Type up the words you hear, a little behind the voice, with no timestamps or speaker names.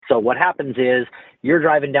So what happens is you're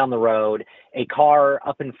driving down the road, a car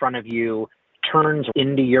up in front of you turns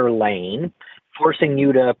into your lane, forcing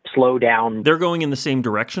you to slow down. They're going in the same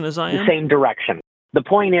direction as I am? The same direction. The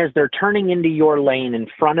point is they're turning into your lane in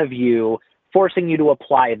front of you, forcing you to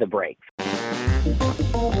apply the brakes.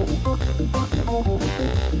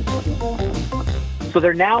 So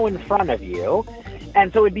they're now in front of you.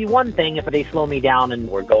 And so it'd be one thing if they slow me down and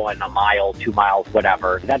we're going a mile, 2 miles,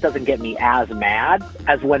 whatever. That doesn't get me as mad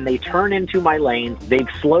as when they turn into my lane, they've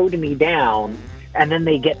slowed me down, and then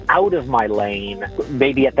they get out of my lane,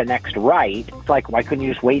 maybe at the next right. It's like, why couldn't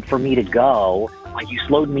you just wait for me to go? Like, you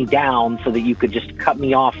slowed me down so that you could just cut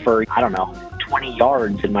me off for, 20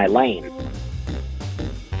 yards in my lane.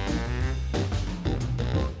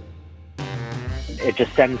 It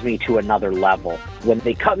just sends me to another level. When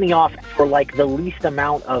they cut me off for the least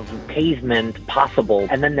amount of pavement possible,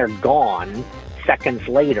 and then they're gone seconds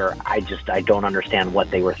later, I don't understand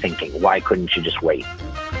what they were thinking. Why couldn't you just wait?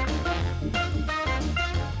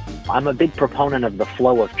 I'm a big proponent of the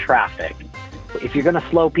flow of traffic. If you're going to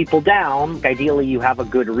slow people down, ideally you have a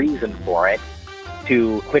good reason for it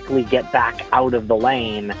to quickly get back out of the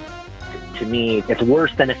lane. To me, it's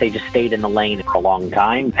worse than if they just stayed in the lane for a long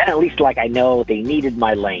time. Then at least I know they needed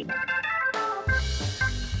my lane.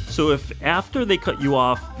 So if after they cut you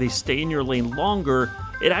off, they stay in your lane longer,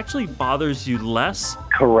 it actually bothers you less?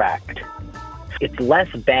 Correct. It's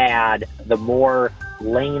less bad the more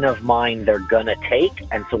lane of mine they're gonna take.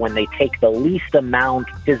 And so when they take the least amount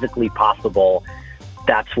physically possible,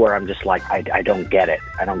 that's where I'm just I don't get it.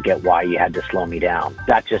 I don't get why you had to slow me down.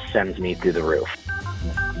 That just sends me through the roof.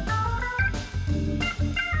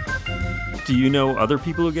 Do you know other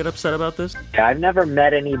people who get upset about this? I've never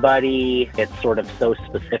met anybody. It's sort of so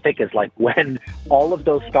specific as when all of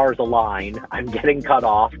those stars align, I'm getting cut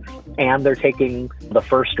off and they're taking the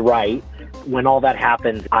first right. When all that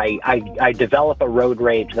happens, I develop a road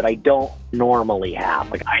rage that I don't normally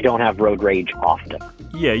have. I don't have road rage often.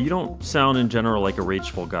 Yeah, you don't sound in general like a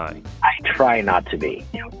rageful guy. I try not to be.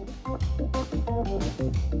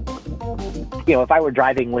 If I were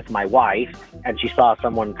driving with my wife and she saw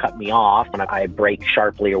someone cut me off and I brake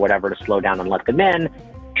sharply or whatever to slow down and let them in,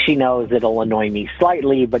 she knows it'll annoy me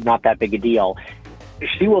slightly, but not that big a deal.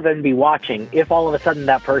 She will then be watching. If all of a sudden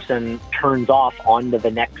that person turns off onto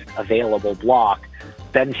the next available block,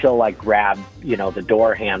 then she'll grab, the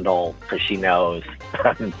door handle because she knows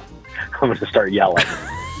I'm going to start yelling.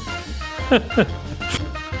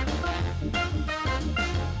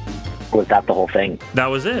 Was that the whole thing? That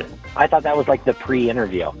was it. I thought that was the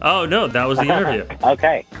pre-interview. Oh, no, that was the interview.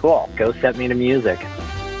 Okay, cool. Go set me to music.